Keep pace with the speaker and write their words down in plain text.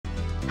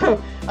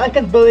I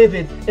can't believe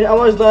it. And I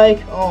was like,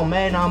 oh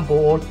man, I'm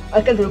bored.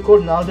 I can't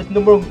record now. There's no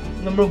more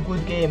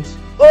good games.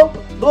 Oh,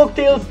 Block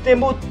Tales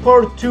Demo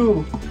Part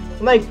 2.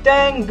 I'm like,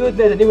 thank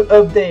goodness a new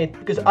update,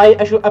 because I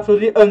actually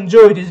absolutely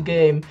enjoy this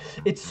game.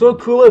 It's so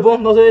cool,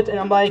 everyone knows it, and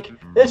I'm like,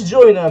 let's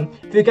join them.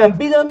 If you can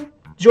beat them,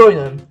 join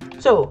them.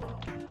 So,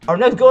 our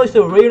next goal is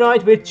to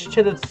reunite with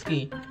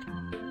Chedetsky.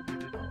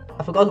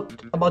 I forgot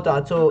about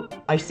that, so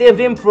I saved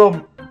him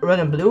from Red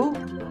and Blue.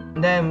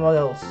 And then what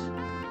else?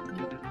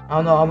 I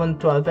don't know, I went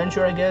to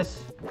adventure, I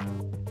guess.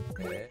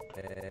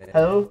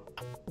 Hello?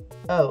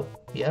 Oh,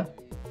 yeah.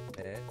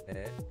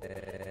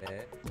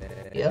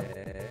 Yeah.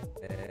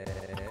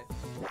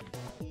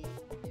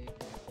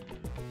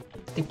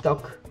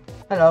 TikTok.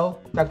 Hello.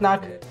 Knock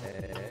knock.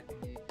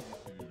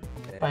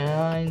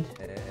 Find.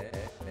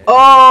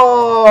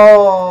 Oh!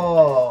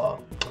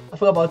 I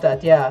forgot about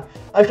that, yeah.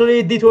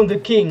 Actually, this one the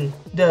king.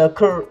 The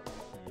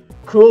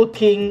cruel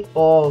king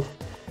of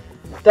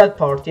that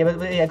part, yeah, but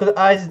yeah, because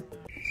I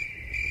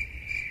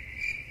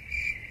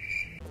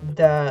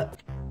the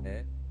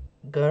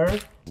girl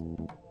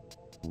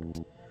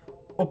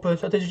open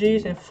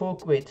strategies and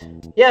folk wait.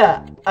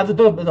 Yeah, I've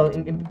done battle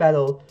in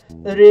battle.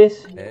 There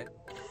is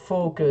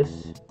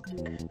focus,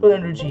 full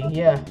energy,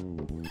 yeah.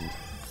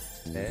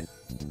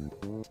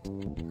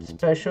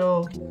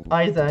 Special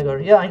ice dagger,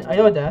 yeah, I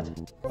know that.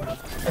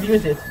 I've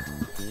used it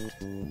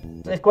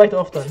like quite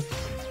often.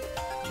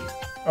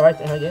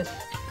 Alright, and I guess.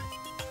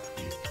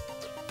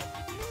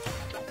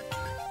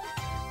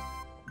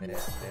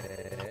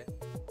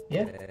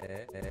 Yeah.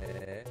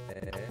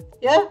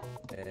 Yeah.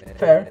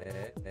 Fair.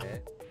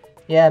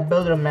 Yeah,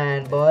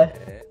 Builderman, boy.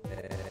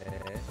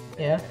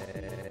 Yeah.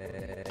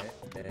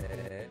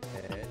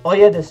 Oh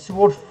yeah, the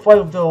sword fight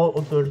of the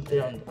other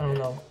round. I don't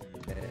know.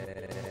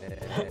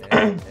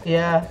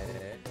 Yeah.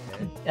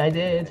 I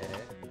did.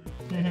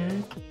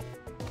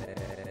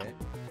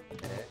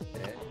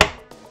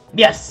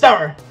 Yes,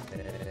 sir.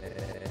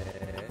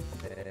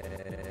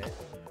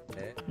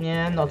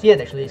 Yeah, not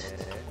yet at least.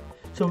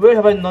 So where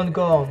have I not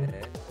gone?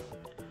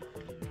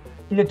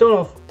 In a town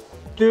of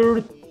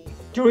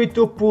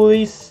 32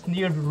 police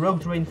near the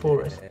rugged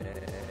rainforest.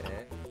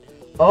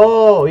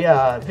 Oh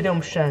yeah,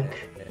 Venomshank.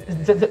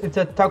 It's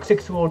a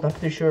toxic sword, I'm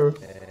pretty sure.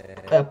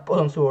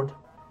 Poison sword.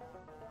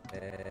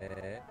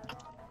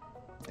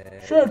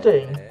 Sure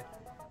thing.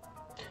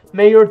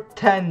 Mayor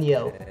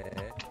Daniel.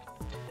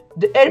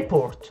 The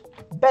airport.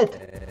 Bet.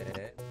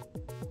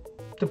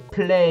 The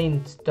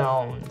plane's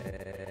down.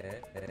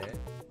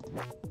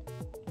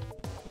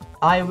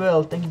 I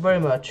will, thank you very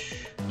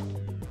much.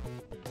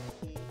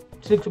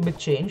 This looks a bit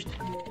changed.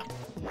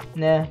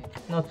 Nah,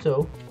 not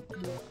so.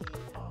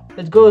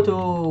 Let's go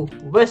to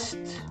West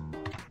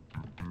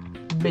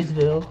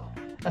Baseville.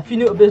 A few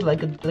new bits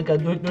like a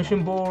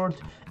donation board.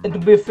 And to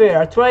be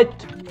fair, I tried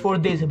for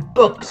this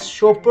box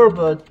shopper,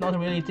 but not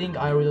really thing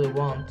I really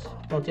want.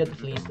 Not yet at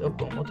least. Oh,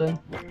 button.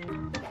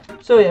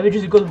 So yeah, we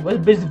just go to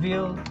West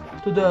Baseville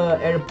to the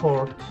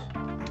airport.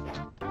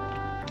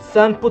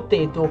 San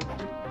Potato.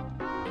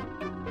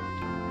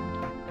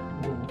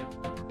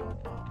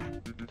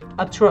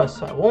 A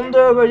trust. I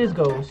wonder where this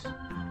goes.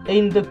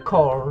 In the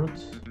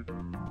cards.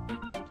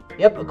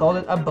 Yep, I call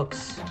it a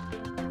box.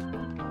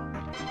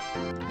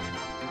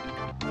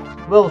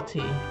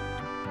 Wealthy.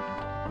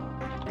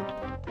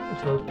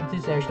 So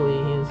this actually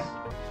is.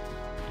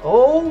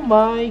 Oh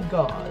my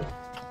god.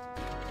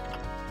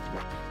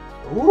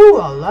 Ooh,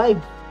 I like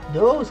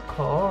those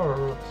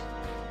cards.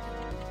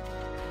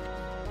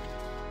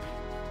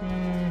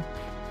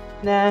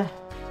 Nah.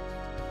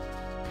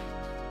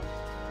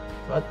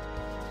 What?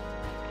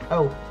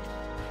 Oh.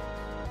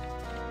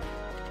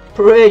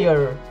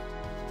 Prayer.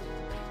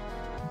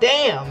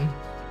 Damn.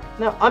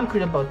 Now I'm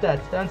curious about that.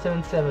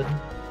 777.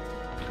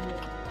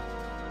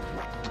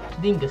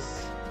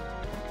 Dingus.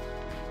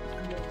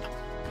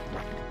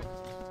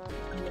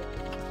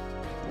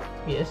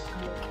 Yes.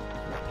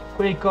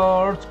 Kreek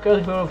cards,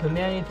 Cultivator of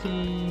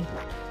Humanity.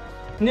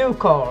 New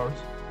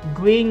cards.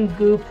 Green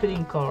Goop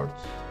hitting cards.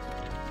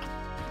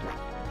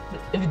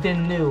 If they're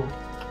new.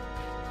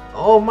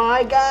 Oh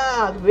my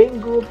god! Green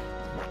Goop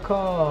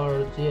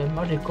cards. Yeah,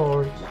 magic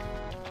cards.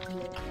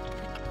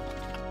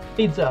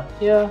 Pizza.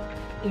 Yeah,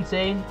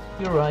 insane.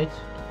 You're right.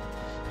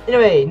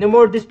 Anyway, no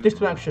more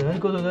distraction. Let's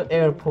go to the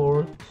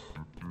airport.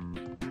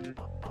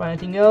 Find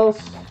anything else?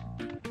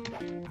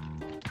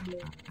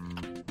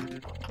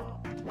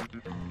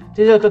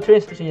 This is like a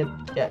train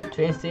station. Yeah,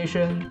 train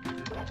station.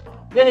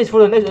 Then it's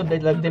for the next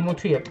update, like demo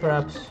 3,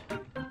 perhaps.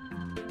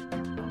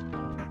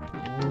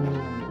 Ooh.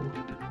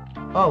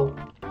 Oh,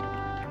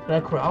 can I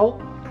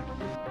crawl?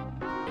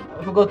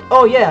 I forgot.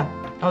 Oh yeah,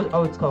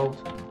 how it's called.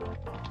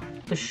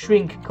 The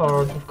shrink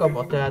card. I forgot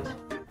about that.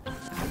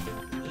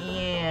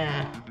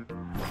 Yeah.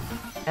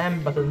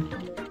 M button.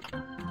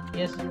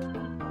 Yes.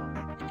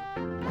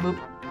 Boop.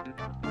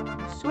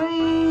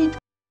 Sweet.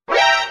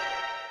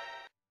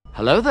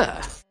 Hello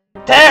there.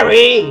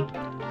 Terry!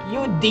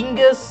 You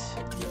dingus!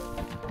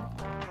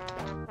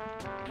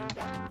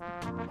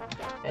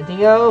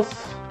 Anything else?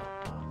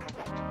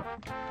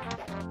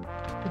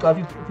 We got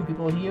a few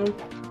people here.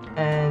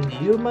 And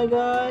you, my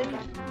guy.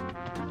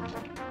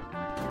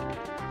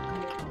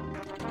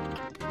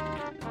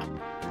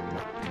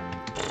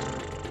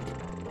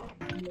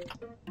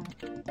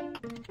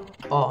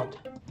 Odd.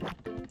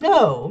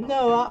 No,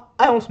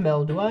 I don't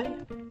smell, do I?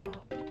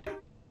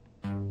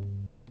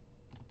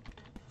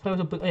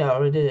 Oh, yeah, I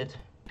already did it.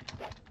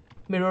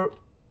 Mirror,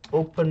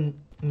 open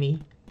me.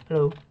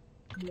 Hello.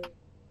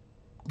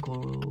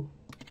 Guru.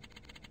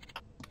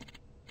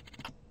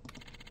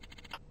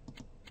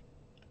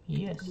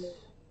 Yes.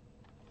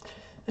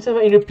 Let's have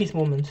an inner peace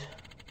moment.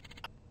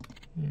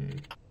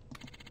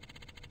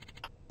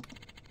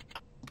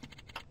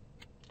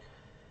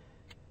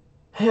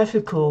 I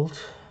feel cold.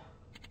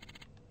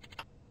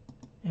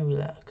 And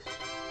relax.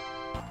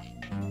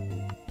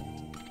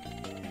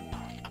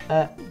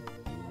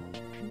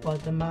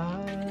 What am I?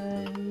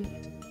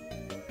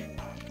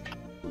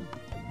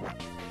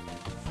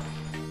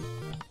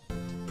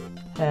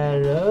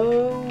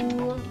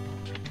 Hello?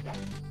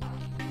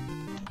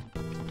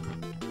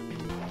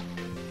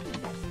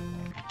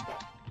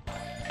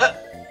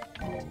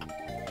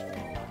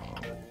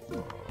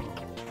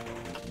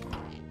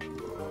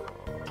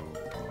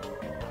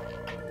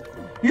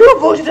 Your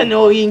voice is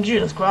annoying,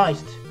 Jesus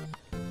Christ!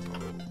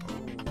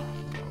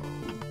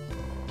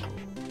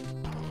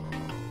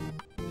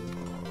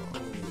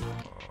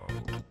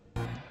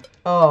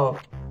 Oh,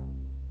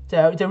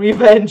 the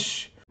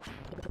revenge.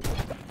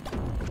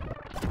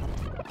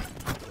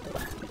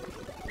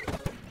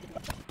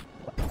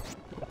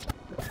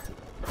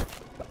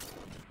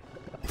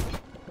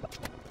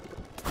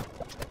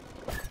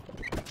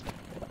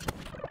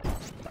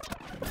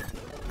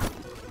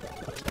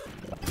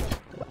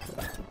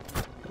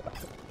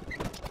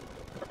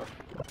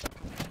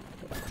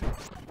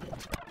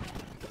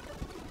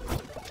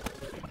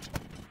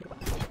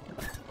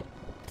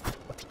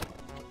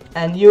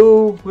 And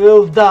you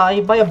will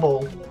die by a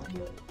ball.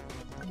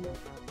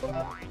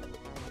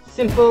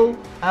 Simple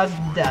as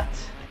that.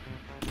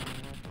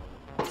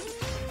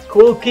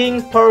 Cool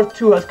King Part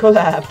 2 has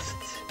collapsed.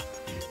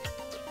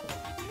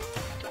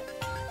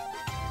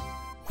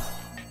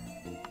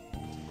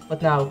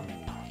 What now?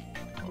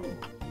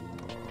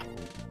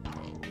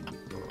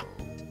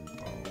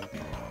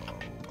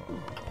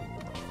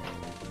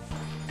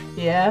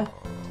 Yeah?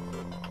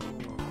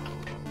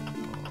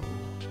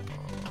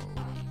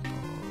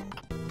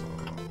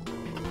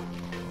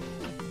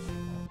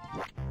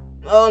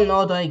 Oh,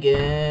 not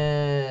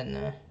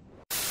again.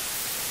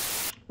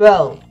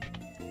 Well,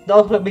 that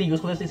was probably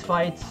useless, this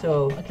fight,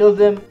 so I killed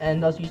them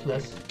and that's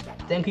useless.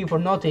 Thank you for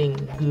nothing,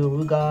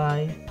 guru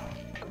guy.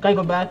 Can I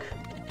go back?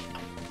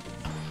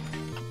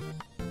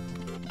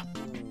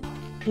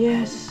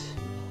 Yes.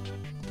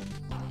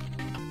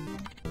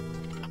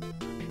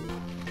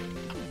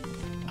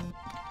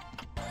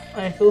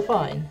 I feel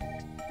fine.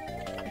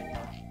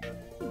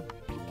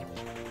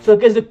 So I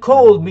guess the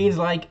cold means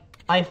like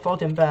I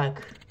fought him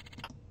back.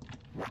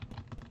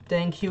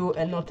 Thank you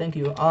and no thank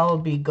you. I'll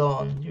be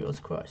gone. Jesus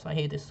Christ, I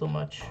hate this so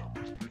much.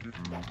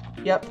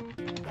 Yep.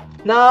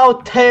 Now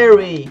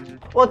Terry!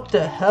 What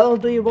the hell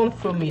do you want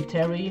from me,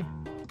 Terry?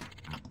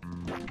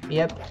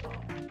 Yep.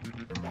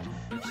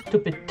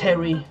 Stupid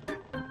Terry.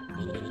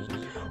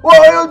 What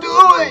are you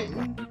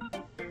doing?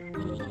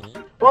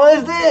 What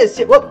is this?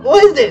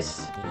 What is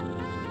this?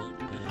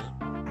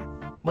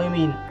 What do you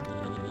mean?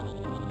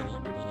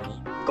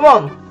 Come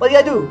on, what did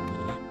I do?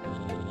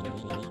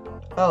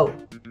 Oh.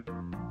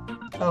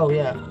 Oh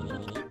yeah.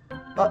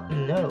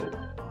 No.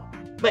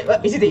 Wait,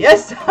 what? Is it a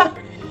yes?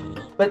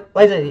 But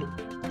why is it?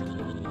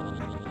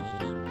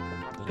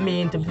 I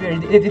mean, to be fair,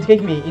 it did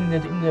take me in the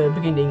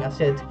beginning. I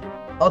said,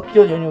 I'll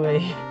kill you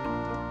anyway.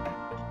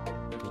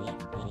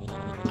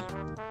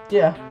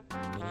 Yeah.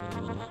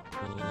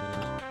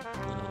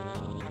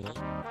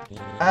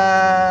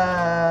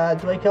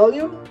 Do I call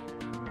you?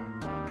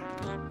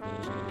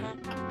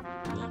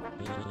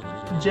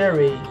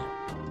 Jerry.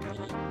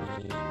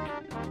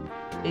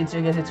 I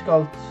guess it's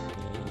called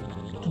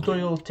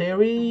Tutorial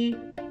Terry,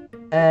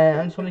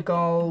 and something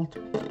called,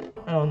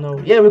 I don't know.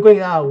 Yeah, we're going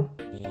now.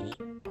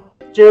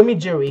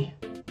 Jerry.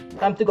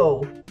 Time to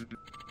go.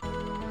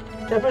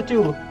 Chapter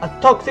 2, a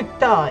toxic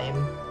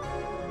time.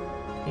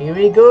 Here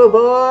we go,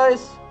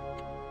 boys.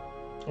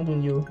 I'm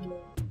doing you.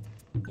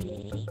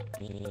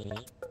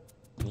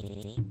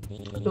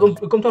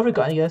 We come to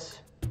Africa, I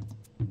guess.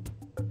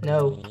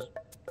 No.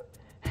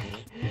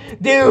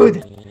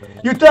 Dude!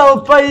 You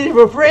tell fight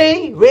for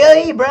free?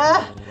 Really,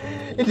 bruh?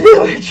 It's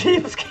really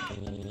cheap.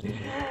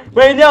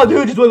 Right now,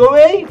 dude, just walk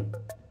away.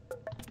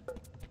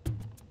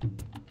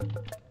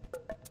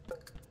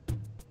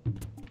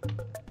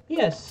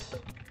 Yes.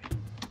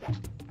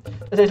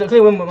 That's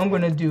exactly what I'm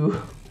gonna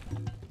do.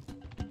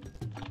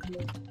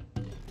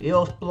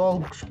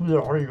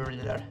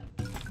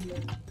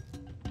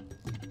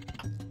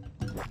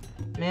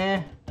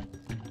 Meh.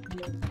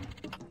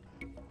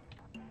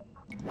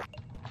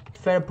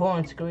 Fair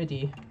point,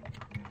 security.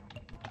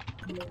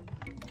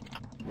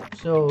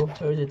 So,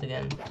 where is it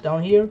again?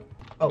 Down here?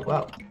 Oh,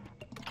 wow.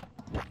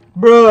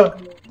 Bruh!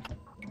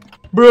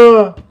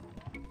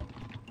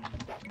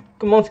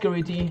 Come on,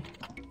 security.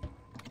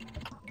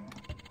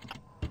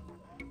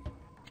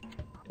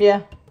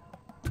 Yeah.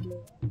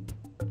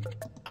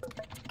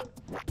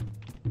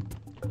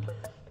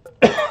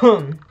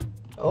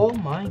 Oh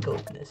my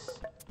goodness.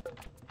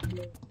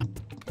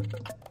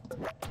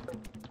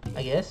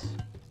 I guess.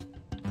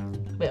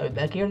 Wait, are we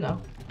back here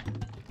now?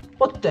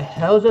 What the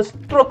hell is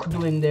that truck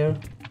doing there?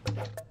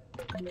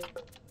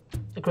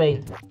 A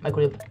crane. My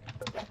crib.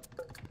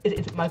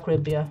 It's my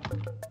crib, yeah.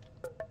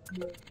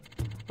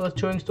 I was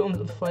throwing stones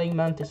at flying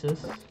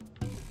mantises.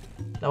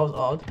 That was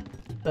odd.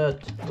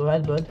 But, go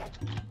ahead, bud.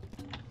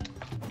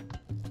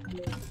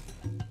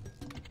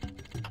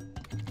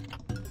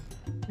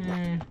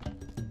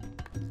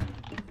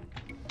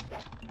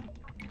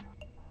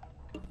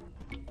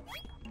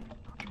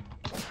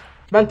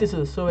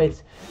 Mantises, so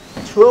it's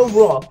throw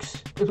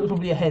rocks. It was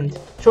probably a hint.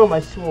 Throw my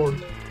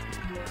sword.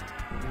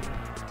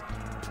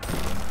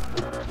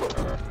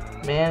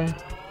 Man.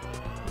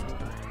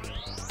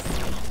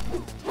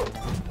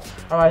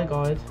 Alright,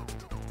 guys.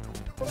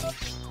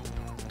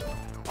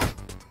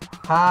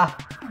 Ha!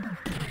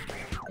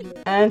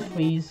 And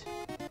freeze.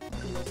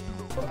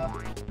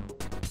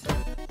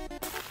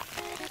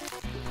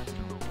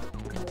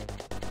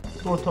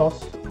 Sword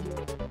toss.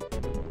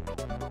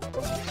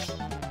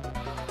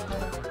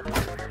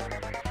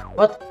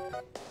 What?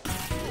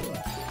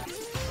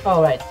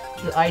 Oh right,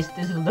 the ice.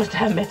 This is the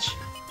damage.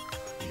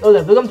 Oh,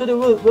 welcome to the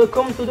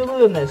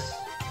wilderness.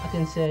 I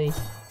can say.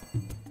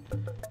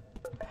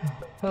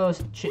 Hello,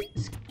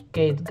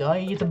 skate guy.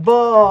 It's a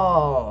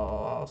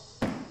boss.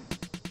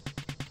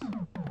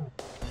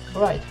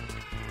 All right.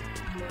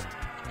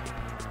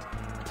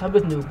 How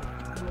about noob?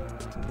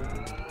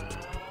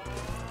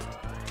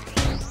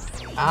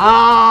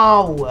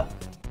 Ow!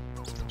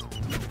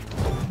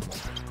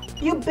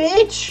 You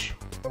bitch!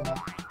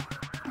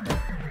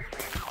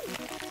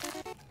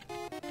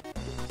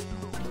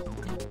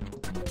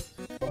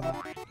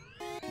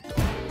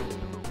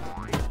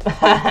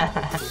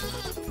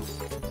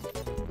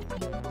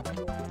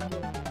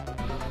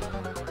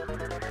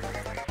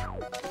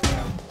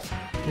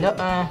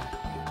 Nuh-uh.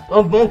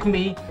 Don't bonk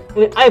me.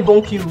 I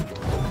bonk you.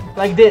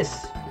 Like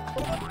this.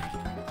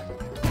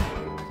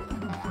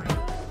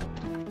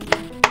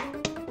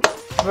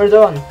 We're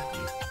done.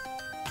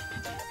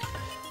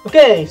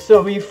 Okay,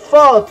 so we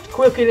fought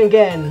quickly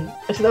again.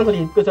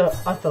 Accidentally, because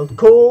I felt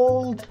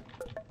cold.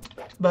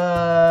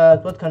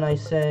 But what can I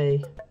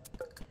say?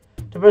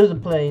 Traverse the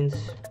plains.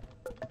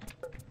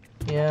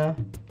 Yeah.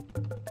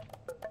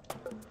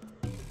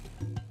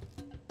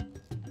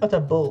 What a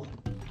bull.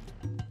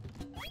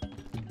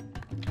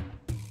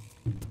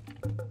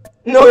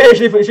 No, you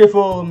should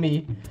follow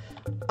me.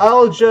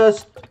 I'll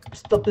just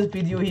stop this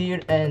video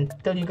here and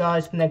tell you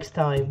guys next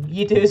time.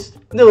 Yeetus,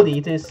 no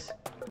yeetus.